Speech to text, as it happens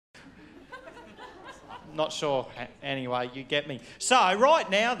not sure. Anyway, you get me. So right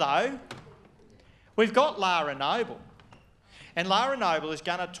now, though, we've got Lara Nobel. And Lara Nobel is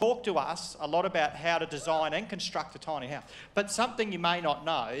going to talk to us a lot about how to design and construct a tiny house. But something you may not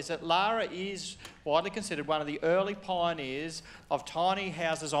know is that Lara is widely considered one of the early pioneers of tiny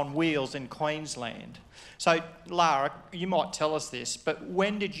houses on wheels in Queensland. So, Lara, you might tell us this, but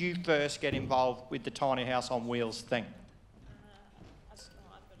when did you first get involved with the tiny house on wheels thing?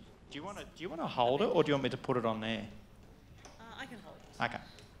 Do you want to hold it, or do you want me to put it on there? I can hold it. Okay.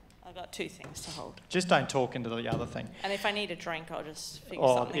 I've got two things to hold. Just don't talk into the other thing. And if I need a drink, I'll just figure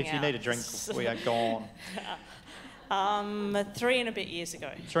something out. If you need a drink, we are gone. 3 and a bit years ago.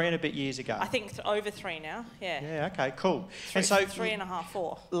 3 and a bit years ago. I think over 3 now, yeah. Yeah, okay, cool. And so 3.5,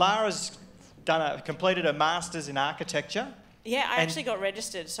 4. Lara's completed a Masters in Architecture. Yeah, I actually got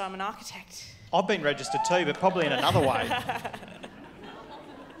registered, so I'm an architect. I've been registered too, but probably in another way.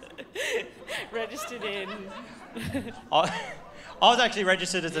 Registered in... I was actually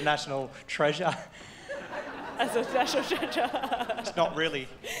registered as a national treasure. As a national treasure? It's not really,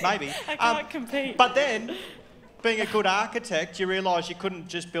 maybe. I can't compete. But then, being a good architect, you realise you couldn't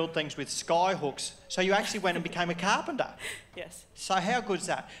just build things with sky hooks, so you actually went and became a carpenter. Yes. So how good's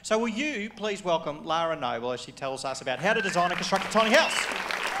that? So will you please welcome Lara Nobel as she tells us about how to design and construct a tiny house.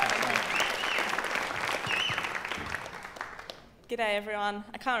 G'day everyone.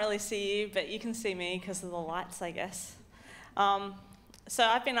 I can't really see you, but you can see me because of the lights, I guess. So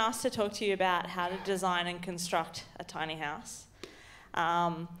I've been asked to talk to you about how to design and construct a tiny house.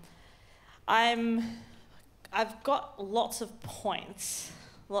 I've got lots of points,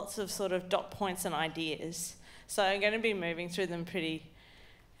 lots of sort of dot points and ideas. So I'm going to be moving through them pretty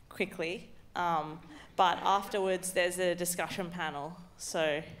quickly. But afterwards there's a discussion panel.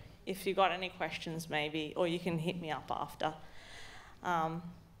 So if you've got any questions maybe, or you can hit me up after.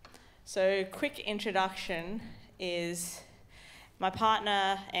 So quick introduction is my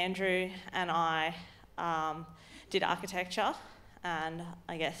partner Andrew and I did architecture, and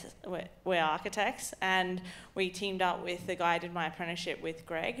I guess we're architects, and we teamed up with the guy I did my apprenticeship with,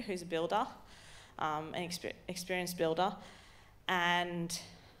 Greg, who's a builder, an experienced builder, and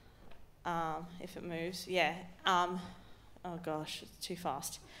if it moves, yeah, oh gosh, it's too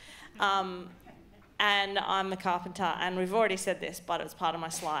fast. And I'm a carpenter, and we've already said this, but it was part of my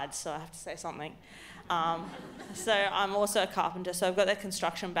slides, so I have to say something. So I'm also a carpenter, so I've got that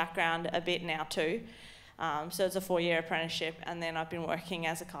construction background a bit now too. So it's a 4-year apprenticeship, and then I've been working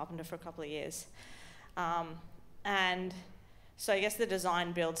as a carpenter for a couple of years. And so I guess the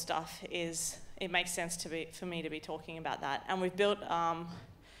design build stuff it makes sense for me to be talking about that. And we've built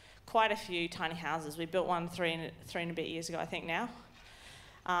quite a few tiny houses. We built one 3 and a bit years ago, I think now.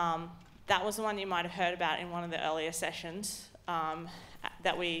 That was the one you might have heard about in one of the earlier sessions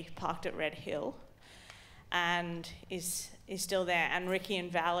that we parked at Red Hill, and is still there. And Ricky and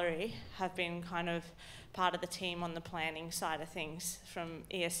Valerie have been kind of part of the team on the planning side of things from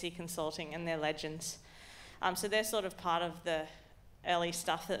ESC Consulting, and they're legends. So they're sort of part of the early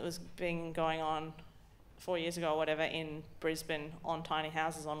stuff that was going on 4 years ago or whatever in Brisbane on tiny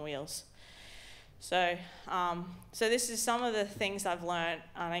houses on wheels. So, so this is some of the things I've learned,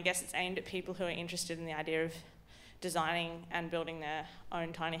 and I guess it's aimed at people who are interested in the idea of designing and building their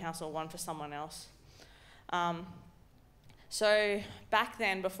own tiny house or one for someone else. So back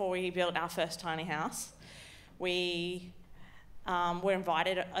then, before we built our first tiny house, we were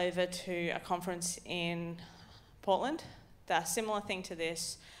invited over to a conference in Portland. A similar thing to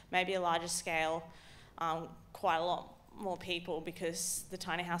this, maybe a larger scale, quite a lot more people, because the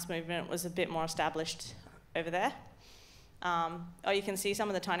tiny house movement was a bit more established over there. You can see some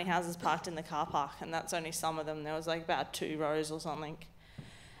of the tiny houses parked in the car park, and that's only some of them. There was like about 2 rows or something,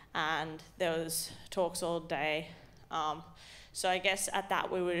 and there was talks all day. So I guess at that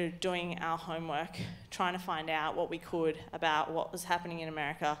we were doing our homework, trying to find out what we could about what was happening in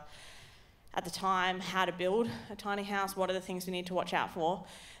America at the time, how to build a tiny house, what are the things we need to watch out for.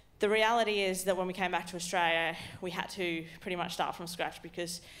 The reality is that when we came back to Australia, we had to pretty much start from scratch,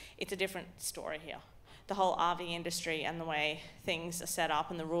 because it's a different story here. The whole RV industry and the way things are set up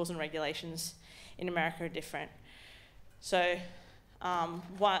and the rules and regulations in America are different. So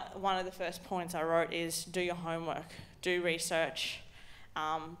one of the first points I wrote is do your homework, do research,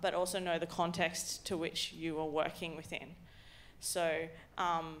 but also know the context to which you are working within. So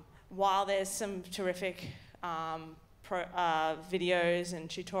while there's some terrific videos and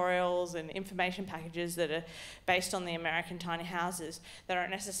tutorials and information packages that are based on the American tiny houses that don't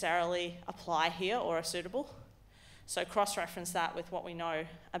necessarily apply here or are suitable. So cross-reference that with what we know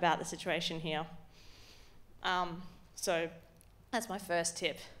about the situation here. So that's my first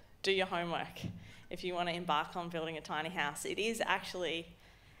tip. Do your homework. if you want to embark on building a tiny house. It is actually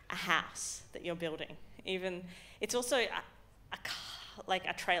a house that you're building. It's also like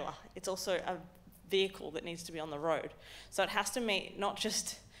a trailer. It's also a vehicle that needs to be on the road. So it has to meet not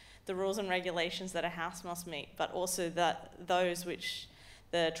just the rules and regulations that a house must meet, but also those which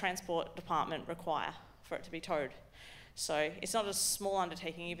the transport department require for it to be towed. So it's not a small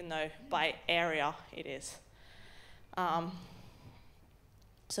undertaking, even though by area it is.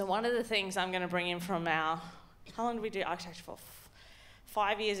 So one of the things I'm going to bring in from how long did we do architecture for?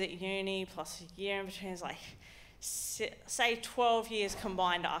 5 years at uni plus a year in between is like, say 12 years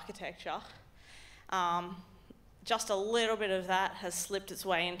combined architecture. Just a little bit of that has slipped its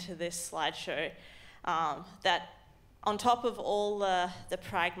way into this slideshow. That on top of all the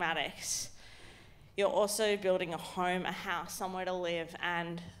pragmatics, you're also building a home, a house, somewhere to live,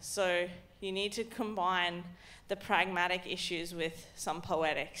 and so you need to combine the pragmatic issues with some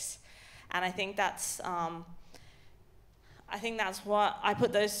poetics. And I think that's what I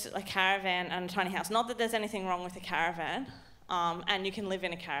put those, a caravan and a tiny house. Not that there's anything wrong with a caravan, and you can live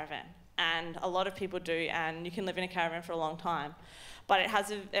in a caravan. And a lot of people do, and you can live in a caravan for a long time. But it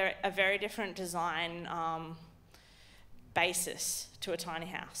has a very different design basis to a tiny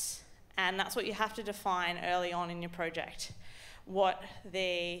house. And that's what you have to define early on in your project. What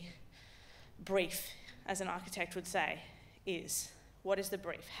the brief, as an architect would say, is. What is the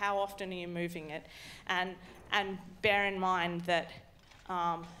brief? How often are you moving it? And bear in mind that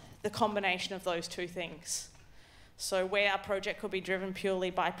the combination of those two things. So where a project could be driven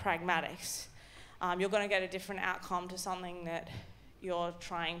purely by pragmatics, you're going to get a different outcome to something that you're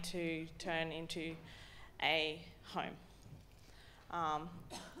trying to turn into a home.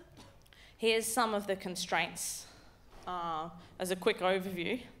 Here's some of the constraints as a quick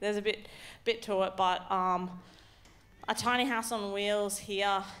overview. There's a bit to it, but a tiny house on wheels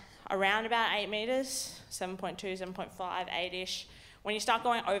here, around about 8 metres, 7.2, 7.5, 8-ish. When you start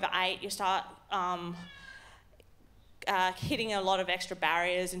going over 8, you start hitting a lot of extra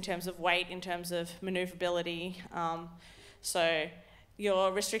barriers in terms of weight, in terms of manoeuvrability. So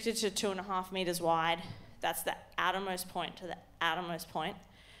you're restricted to 2.5 metres wide. That's the outermost point to the outermost point,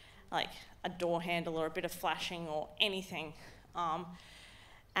 like a door handle or a bit of flashing or anything.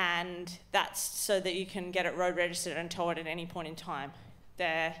 And that's so that you can get it road registered and tow it at any point in time.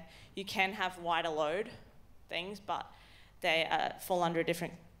 You can have wider load things, but they fall under a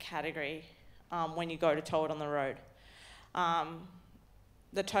different category when you go to tow it on the road.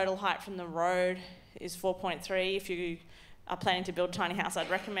 The total height from the road is 4.3. If you are planning to build a tiny house, I'd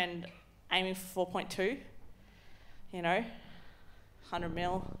recommend aiming for 4.2, 100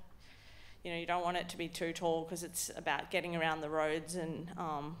 mil. You don't want it to be too tall because it's about getting around the roads and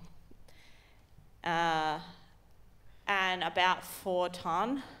about 4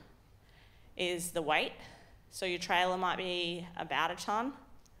 tonne is the weight. So your trailer might be about 1 tonne.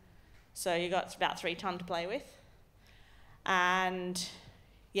 So you've got about 3 tonne to play with. And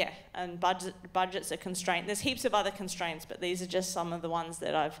budgets are constrained. There's heaps of other constraints, but these are just some of the ones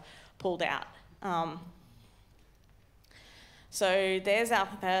that I've pulled out. So there's our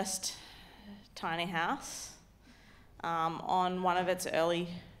first tiny house on one of its early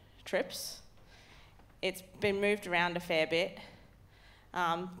trips. It's been moved around a fair bit.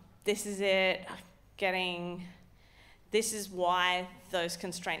 This is it. This is why those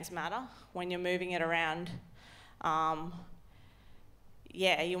constraints matter when you're moving it around.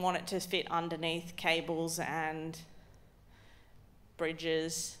 You want it to fit underneath cables and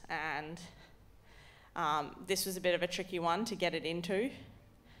bridges, and this was a bit of a tricky one to get it into.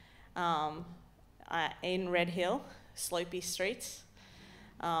 In Red Hill, slopey streets.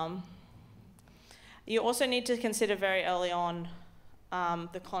 You also need to consider very early on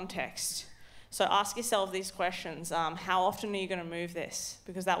the context. So ask yourself these questions. How often are you going to move this?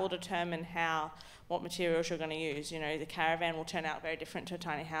 Because that will determine what materials you're going to use. The caravan will turn out very different to a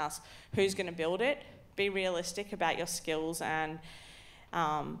tiny house. Who's going to build it? Be realistic about your skills and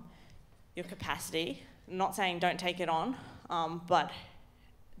your capacity. I'm not saying don't take it on, but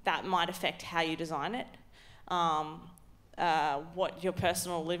that might affect how you design it. What your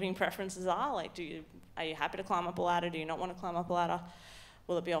personal living preferences are. Like, are you happy to climb up a ladder? Do you not want to climb up a ladder?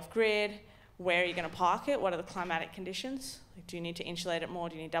 Will it be off-grid? Where are you going to park it? What are the climatic conditions? Like, do you need to insulate it more?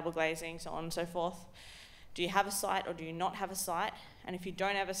 Do you need double glazing? So on and so forth. Do you have a site or do you not have a site? And if you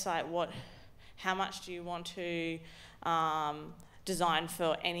don't have a site, how much do you want to design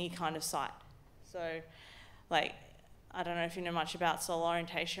for any kind of site? So, I don't know if you know much about solar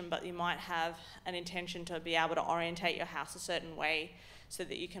orientation, but you might have an intention to be able to orientate your house a certain way so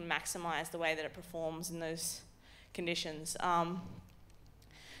that you can maximise the way that it performs in those conditions.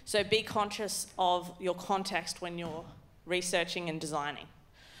 So be conscious of your context when you're researching and designing.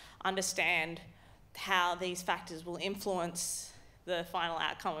 Understand how these factors will influence the final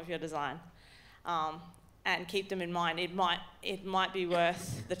outcome of your design, and keep them in mind. It might be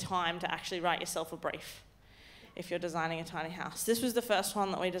worth the time to actually write yourself a brief if you're designing a tiny house. This was the first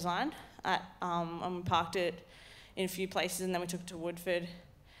one that we designed, and we parked it in a few places, and then we took it to Woodford.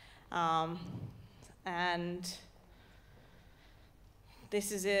 And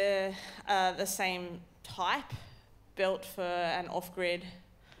this is the same type, built for an off-grid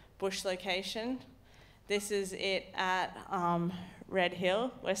bush location. This is it at Red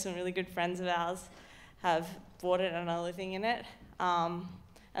Hill, where some really good friends of ours have bought it and are living in it. And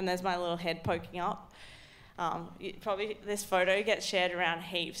there's my little head poking up. Probably this photo gets shared around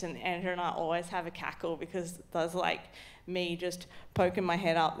heaps, and Andrew and I always have a cackle because there's like me just poking my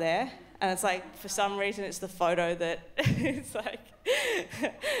head up there, and it's like for some reason it's the photo that it's like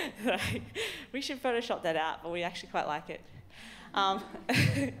we should Photoshop that out, but we actually quite like it.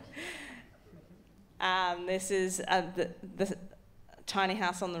 This is the tiny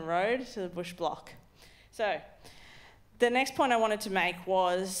house on the road to the bush block. So the next point I wanted to make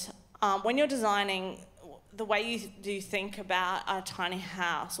was when you're designing, the way you do think about a tiny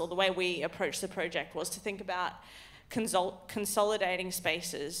house, or the way we approached the project, was to think about consolidating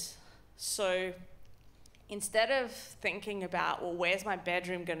spaces. So instead of thinking about, well, where's my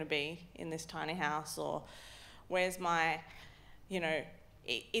bedroom going to be in this tiny house, or where's my,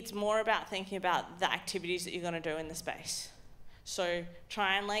 it's more about thinking about the activities that you're going to do in the space. So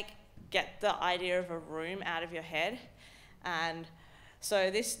try and get the idea of a room out of your head. And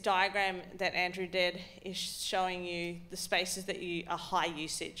so this diagram that Andrew did is showing you the spaces that are high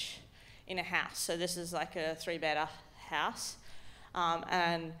usage in a house. So this is like a 3-bedder house,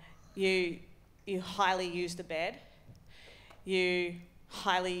 and you highly use the bed. You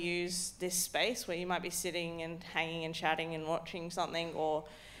highly use this space where you might be sitting and hanging and chatting and watching something, or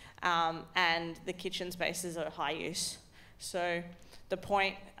and the kitchen spaces are high use. So the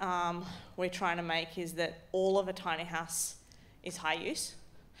point we're trying to make is that all of a tiny house is high use,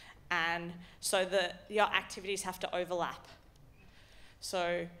 and so your activities have to overlap.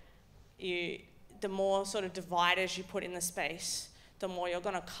 So the more sort of dividers you put in the space, the more you're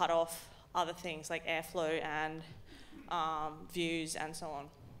going to cut off other things like airflow and views and so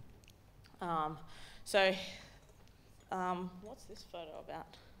on. What's this photo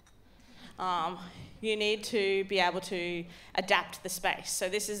about? You need to be able to adapt the space. So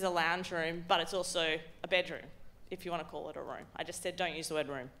this is the lounge room, but it's also a bedroom, if you want to call it a room. I just said don't use the word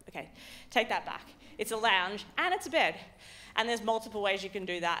room. Okay, take that back. It's a lounge and it's a bed. And there's multiple ways you can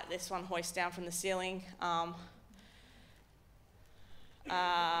do that. This one hoists down from the ceiling.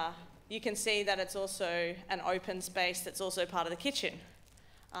 You can see that it's also an open space that's also part of the kitchen.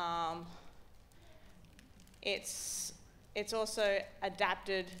 It's also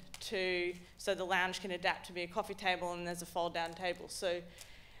adapted to, so the lounge can adapt to be a coffee table, and there's a fold-down table. So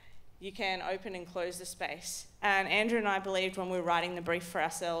you can open and close the space. And Andrew and I believed when we were writing the brief for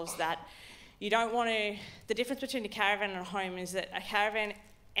ourselves that you don't want to, the difference between a caravan and a home is that a caravan,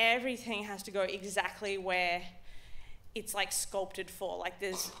 everything has to go exactly where it's like sculpted for. Like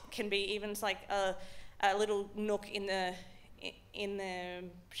can be even like a little nook in the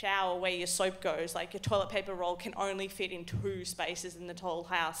shower where your soap goes. Like your toilet paper roll can only fit in 2 spaces in the whole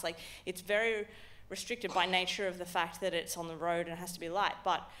house. Like it's very restricted by nature of the fact that it's on the road and it has to be light.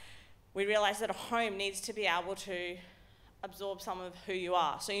 But we realised that a home needs to be able to absorb some of who you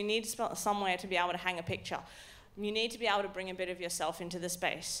are. So you need somewhere to be able to hang a picture. You need to be able to bring a bit of yourself into the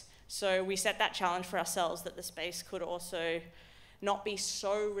space. So we set that challenge for ourselves, that the space could also not be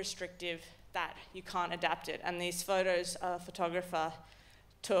so restrictive that you can't adapt it. And these photos a photographer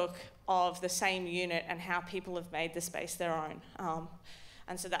took of the same unit and how people have made the space their own.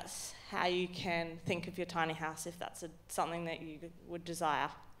 And so that's how you can think of your tiny house if that's something that you would desire.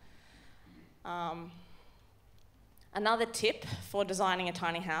 Another tip for designing a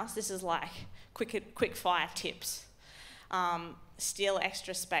tiny house, this is like quick fire tips. Steal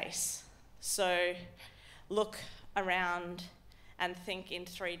extra space. So look around and think in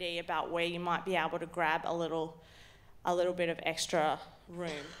 3D about where you might be able to grab a little bit of extra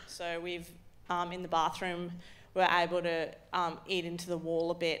room. So we've, in the bathroom, we're able to eat into the wall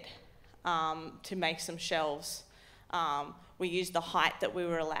a bit to make some shelves. We used the height that we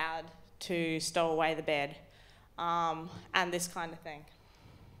were allowed to stow away the bed, and this kind of thing.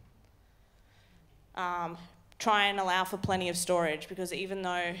 Try and allow for plenty of storage, because even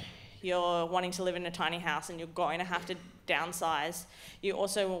though you're wanting to live in a tiny house and you're going to have to downsize, you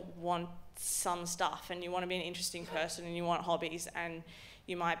also want some stuff, and you want to be an interesting person and you want hobbies, and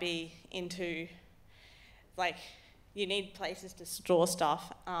you might be into, like, you need places to store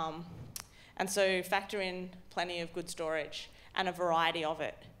stuff. And so factor in plenty of good storage and a variety of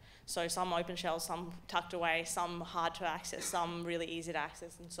it. So some open shelves, some tucked away, some hard to access, some really easy to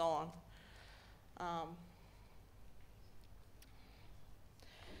access, and so on.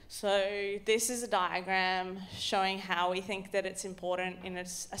 So this is a diagram showing how we think that it's important,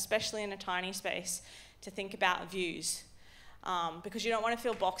 especially in a tiny space, to think about views. Because you don't want to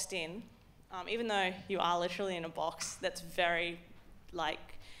feel boxed in, even though you are literally in a box that's very, like,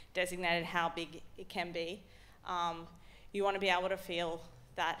 designated how big it can be. You want to be able to feel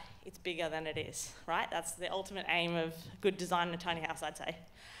that it's bigger than it is, right? That's the ultimate aim of good design in a tiny house, I'd say.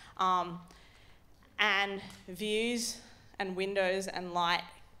 And views and windows and light,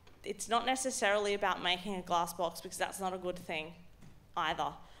 it's not necessarily about making a glass box, because that's not a good thing either,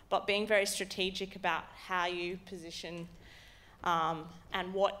 but being very strategic about how you position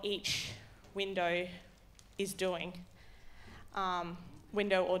and what each window is doing,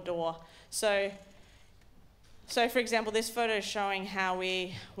 window or door. So for example, this photo is showing how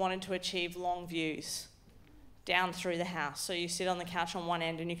we wanted to achieve long views down through the house. So you sit on the couch on one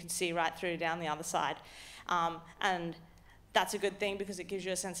end and you can see right through down the other side. And that's a good thing because it gives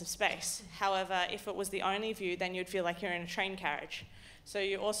you a sense of space. However, if it was the only view, then you'd feel like you're in a train carriage. So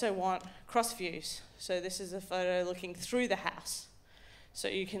you also want cross views. So this is a photo looking through the house. So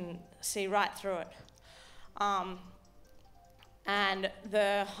you can see right through it. And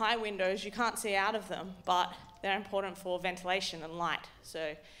the high windows, you can't see out of them, but they're important for ventilation and light.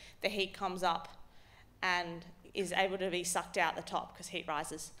 So the heat comes up and is able to be sucked out the top because heat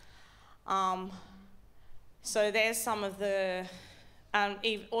rises. So there's some of the,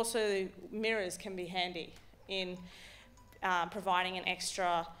 also mirrors can be handy in providing an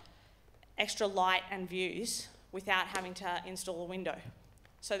extra light and views without having to install a window.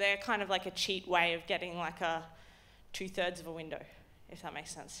 So they're kind of like a cheat way of getting like a 2/3 of a window, if that makes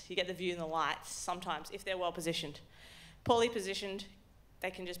sense. You get the view and the lights sometimes if they're well positioned. Poorly positioned,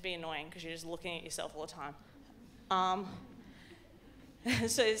 they can just be annoying because you're just looking at yourself all the time.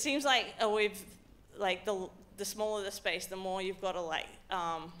 So it seems like we've, like, the smaller the space, the more you've got to, like,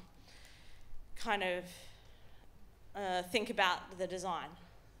 kind of think about the design.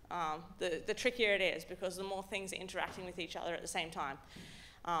 The trickier it is because the more things are interacting with each other at the same time.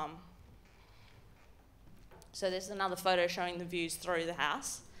 So this is another photo showing the views through the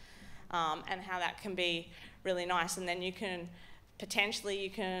house and how that can be really nice. And then you can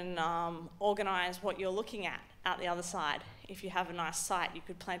potentially organise what you're looking at out the other side. If you have a nice site, you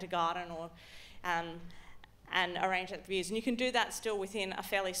could plant a garden or and arrange the views. And you can do that still within a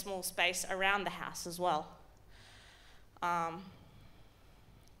fairly small space around the house as well.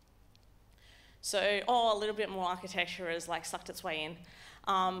 So, a little bit more architecture has, like, sucked its way in.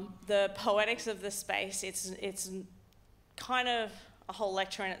 The poetics of the space, it's kind of a whole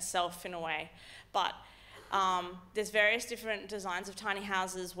lecture in itself in a way, but there's various different designs of tiny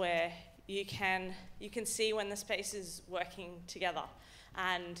houses where you can see when the space is working together,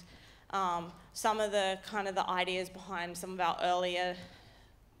 and some of the kind of the ideas behind some of our earlier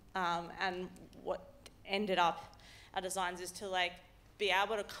and what ended up our designs is to, like, be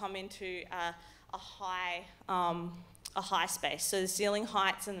able to come into a high space. So the ceiling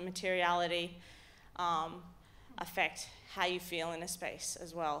heights and the materiality affect how you feel in a space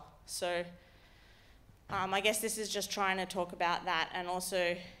as well. So I guess this is just trying to talk about that and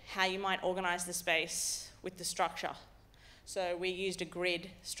also how you might organise the space with the structure. So we used a grid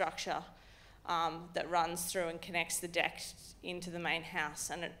structure that runs through and connects the deck into the main house,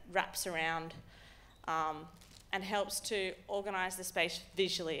 and it wraps around and helps to organise the space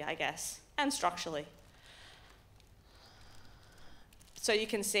visually, I guess, and structurally. So you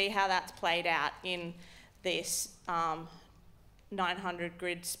can see how that's played out in this 900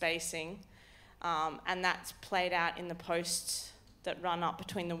 grid spacing, and that's played out in the posts that run up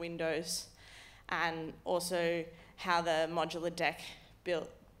between the windows, and also how the modular deck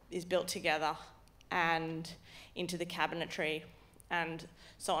is built together and into the cabinetry and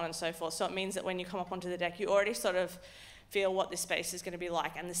so on and so forth. So it means that when you come up onto the deck, you already sort of feel what this space is going to be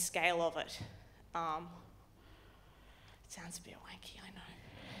like and the scale of it. It sounds a bit wanky, I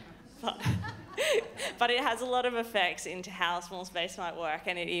know. But it has a lot of effects into how a small space might work,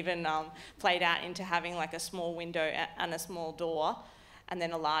 and it even played out into having like a small window and a small door, and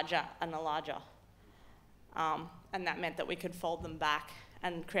then a larger and a larger. And that meant that we could fold them back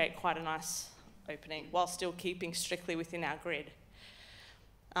and create quite a nice opening while still keeping strictly within our grid.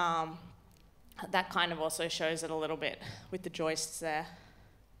 That kind of also shows it a little bit with the joists there.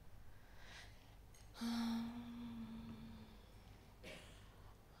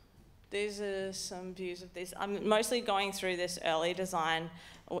 These are some views of this. I'm mostly going through this early design,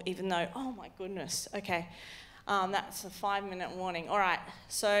 or even though, oh my goodness, okay. That's a 5-minute warning. All right,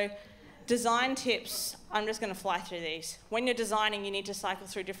 so design tips, I'm just going to fly through these. When you're designing, you need to cycle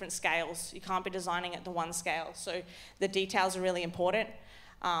through different scales. You can't be designing at the one scale. So the details are really important.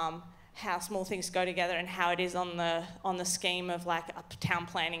 How small things go together and how it is on the scheme of like a town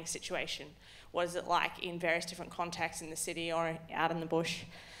planning situation. What is it like in various different contexts in the city or out in the bush?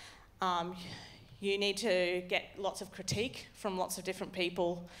 You need to get lots of critique from lots of different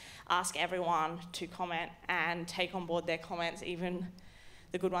people, ask everyone to comment and take on board their comments, even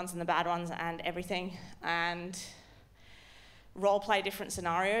the good ones and the bad ones and everything, and role play different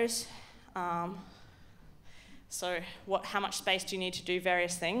scenarios. So how much space do you need to do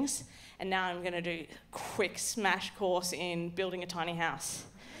various things? And now I'm going to do a quick smash course in building a tiny house.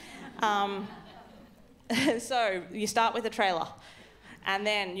 So you start with a trailer, and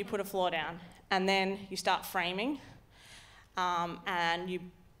then you put a floor down, and then you start framing, and you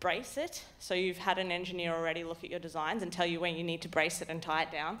brace it. So you've had an engineer already look at your designs and tell you when you need to brace it and tie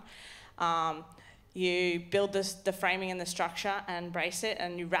it down. You build the framing and the structure and brace it,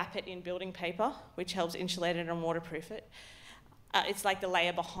 and you wrap it in building paper, which helps insulate it and waterproof it. It's like the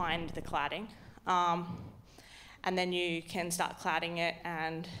layer behind the cladding. And then you can start cladding it,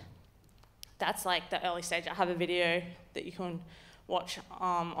 and that's like the early stage. I have a video that you can watch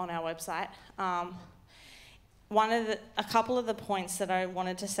on our website. A couple of the points that I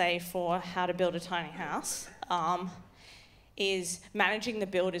wanted to say for how to build a tiny house is managing the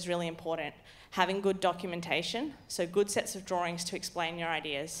build is really important. Having good documentation, so good sets of drawings to explain your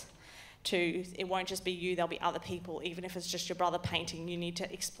ideas. It won't just be you, there'll be other people. Even if it's just your brother painting, you need to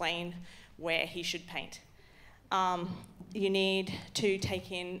explain where he should paint. You need to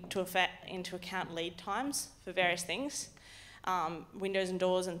take into account lead times for various things. Windows and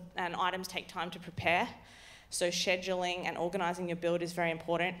doors and items take time to prepare. So scheduling and organising your build is very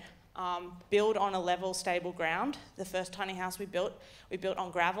important. Build on a level, stable ground. The first tiny house we built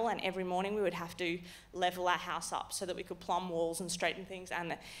on gravel, and every morning we would have to level our house up so that we could plumb walls and straighten things,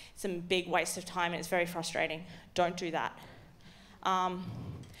 and it's a big waste of time and it's very frustrating. Don't do that.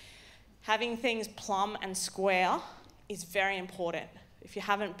 Having things plumb and square is very important. If you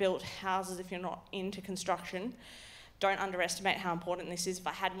haven't built houses, if you're not into construction, don't underestimate how important this is. If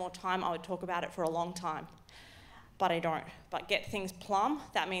I had more time, I would talk about it for a long time. But I don't. But get things plumb,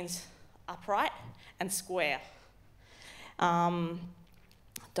 that means upright and square. Don't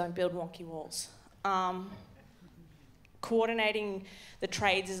build wonky walls. Coordinating the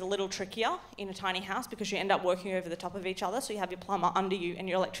trades is a little trickier in a tiny house because you end up working over the top of each other. So you have your plumber under you and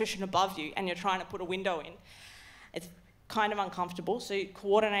your electrician above you, and you're trying to put a window in. It's kind of uncomfortable. So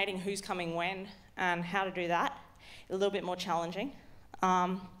coordinating who's coming when and how to do that is a little bit more challenging.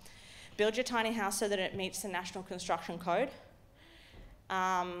 Build your tiny house so that it meets the National Construction Code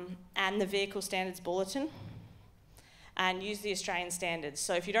and the Vehicle Standards Bulletin, and use the Australian standards.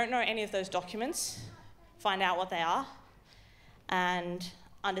 So if you don't know any of those documents, find out what they are and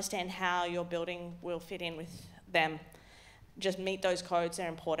understand how your building will fit in with them. Just meet those codes, they're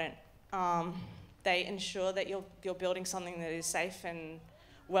important. They ensure that you're building something that is safe and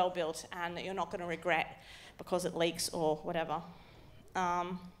well built and that you're not going to regret because it leaks or whatever.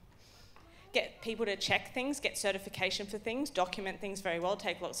 Get people to check things, get certification for things, document things very well,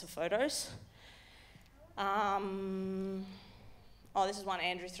 take lots of photos. This is one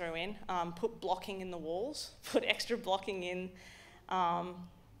Andrew threw in. Put blocking in the walls, put extra blocking in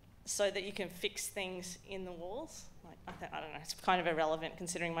so that you can fix things in the walls. I don't know, it's kind of irrelevant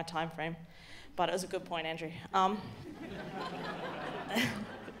considering my time frame, but it was a good point, Andrew.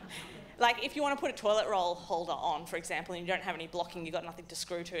 Like if you want to put a toilet roll holder on, for example, and you don't have any blocking, you've got nothing to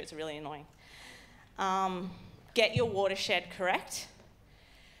screw to, it's really annoying. Get your watershed correct.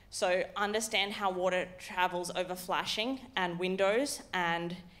 So understand how water travels over flashing and windows,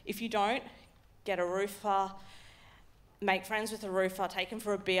 and if you don't, get a roofer, make friends with a roofer, take him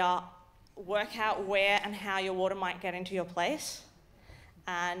for a beer, work out where and how your water might get into your place,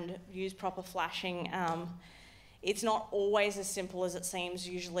 and use proper flashing. It's not always as simple as it seems.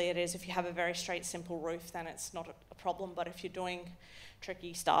 Usually it is. If you have a very straight, simple roof, then it's not a problem. But if you're doing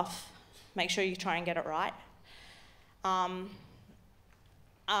tricky stuff, make sure you try and get it right.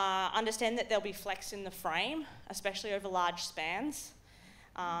 Understand that there'll be flex in the frame, especially over large spans,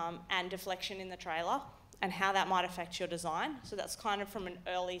 and deflection in the trailer, and how that might affect your design. So that's kind of from an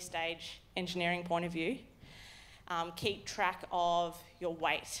early stage engineering point of view. Keep track of your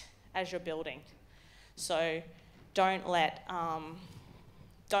weight as you're building. So don't let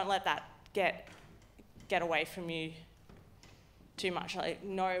that get away from you too much. Like,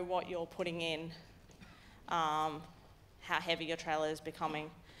 know what you're putting in, how heavy your trailer is becoming.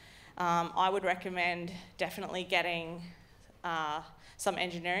 I would recommend definitely getting some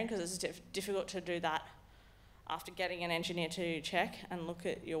engineering, because it's difficult to do that after getting an engineer to check and look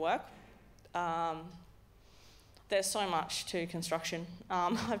at your work. There's so much to construction.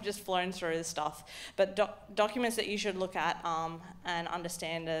 I've just flown through this stuff. But documents that you should look at and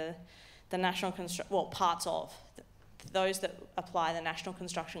understand the national parts of, those that apply the National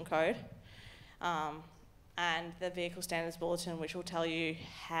Construction Code, and the Vehicle Standards Bulletin, which will tell you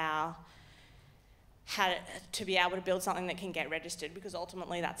how to be able to build something that can get registered, because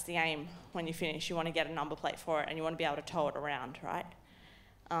ultimately that's the aim. When you finish, you want to get a number plate for it and you want to be able to tow it around, right?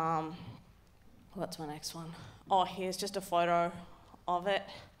 What's my next one? Oh, here's just a photo of it.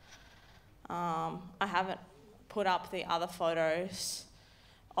 I haven't put up the other photos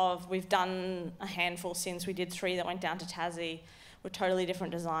we've done a handful since we did 3 that went down to Tassie with totally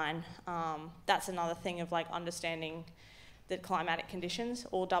different design. That's another thing of like understanding the climatic conditions,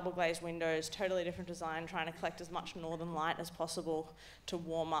 all double glazed windows, totally different design, trying to collect as much northern light as possible to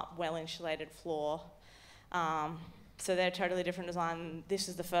warm up well-insulated floor. So they're totally different design. This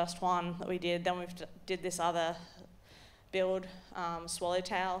is the first one that we did. Then we did this other build,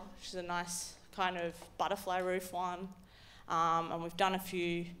 Swallowtail, which is a nice kind of butterfly roof one. And we've done a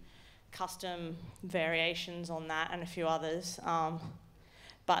few custom variations on that and a few others.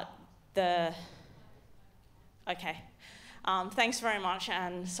 Thanks very much,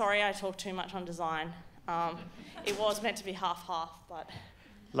 and sorry I talked too much on design. It was meant to be half-half, but...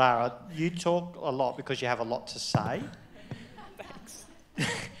 Lara, you talk a lot because you have a lot to say. Thanks.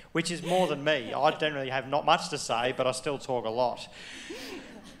 Which is more than me. I generally have not much to say, but I still talk a lot.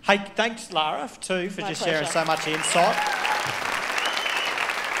 Hey, thanks, Lara, too, for just sharing so much insight.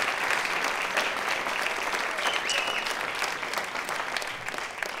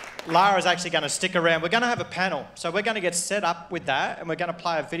 Lara's actually going to stick around. We're going to have a panel, so we're going to get set up with that, and we're going to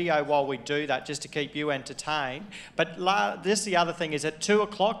play a video while we do that just to keep you entertained. But the other thing is at 2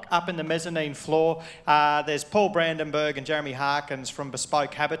 o'clock up in the mezzanine floor, there's Paul Brandenburg and Jeremy Harkins from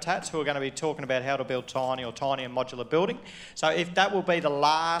Bespoke Habitats who are going to be talking about how to build tiny and modular building. So if that will be the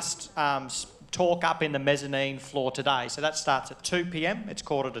last talk up in the mezzanine floor today. So that starts at 2 p.m. It's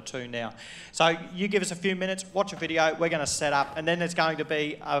 1:45 now. So you give us a few minutes, watch a video, we're going to set up, and then there's going to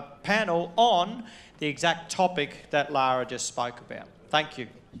be a panel on the exact topic that Lara just spoke about. Thank you.